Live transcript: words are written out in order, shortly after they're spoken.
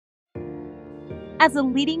As a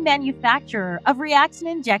leading manufacturer of reaction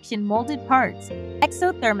injection molded parts,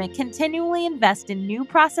 Exothermic continually invests in new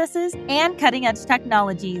processes and cutting-edge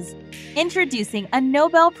technologies, introducing a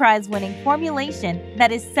Nobel Prize-winning formulation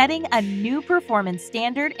that is setting a new performance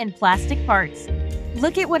standard in plastic parts.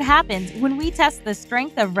 Look at what happens when we test the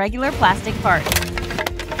strength of regular plastic parts.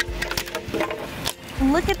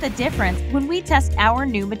 Look at the difference when we test our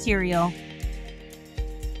new material.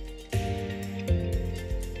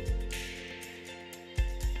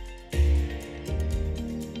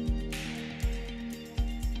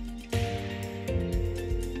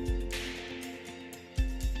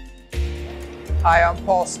 Hi, I'm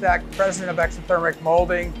Paul Steck, President of Exothermic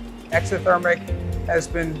Molding. Exothermic has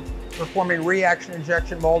been performing reaction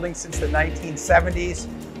injection molding since the 1970s.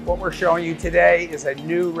 What we're showing you today is a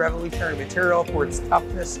new revolutionary material for its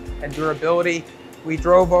toughness and durability. We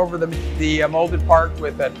drove over the molded part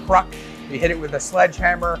with a truck. We hit it with a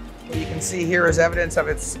sledgehammer. What you can see here is evidence of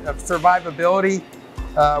its survivability.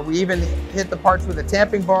 We even hit the parts with a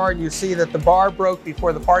tamping bar, and you see that the bar broke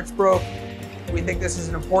before the parts broke. We think this is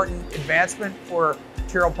an important advancement for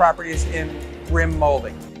material properties in rim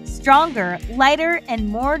molding. Stronger, lighter, and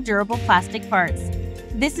more durable plastic parts.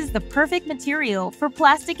 This is the perfect material for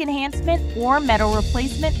plastic enhancement or metal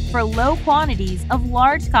replacement for low quantities of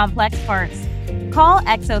large complex parts. Call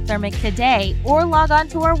Exothermic today or log on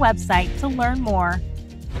to our website to learn more.